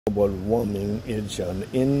Global warming is an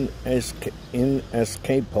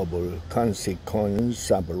inescapable consequence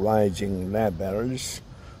of rising levels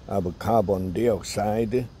of carbon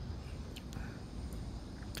dioxide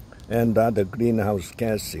and other greenhouse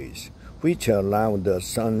gases, which allow the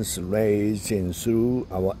sun's rays in through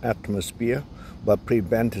our atmosphere but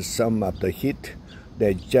prevent some of the heat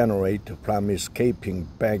they generate from escaping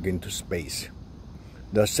back into space.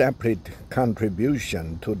 The separate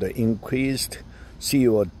contribution to the increased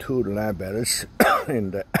CO2 levels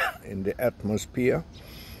in the atmosphere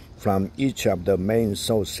from each of the main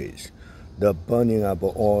sources, the burning of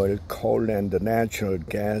oil, coal, and natural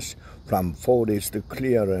gas from forest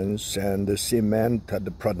clearance and cement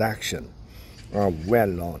production, are well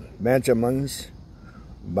known. Measurements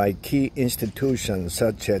by key institutions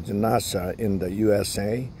such as NASA in the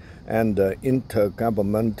USA and the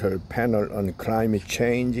Intergovernmental Panel on Climate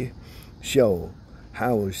Change show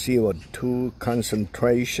how CO2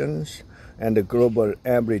 concentrations and the global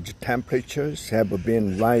average temperatures have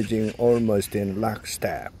been rising almost in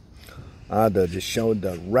lockstep. Others show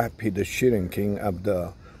the rapid shrinking of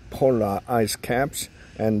the polar ice caps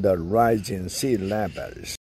and the rising sea levels.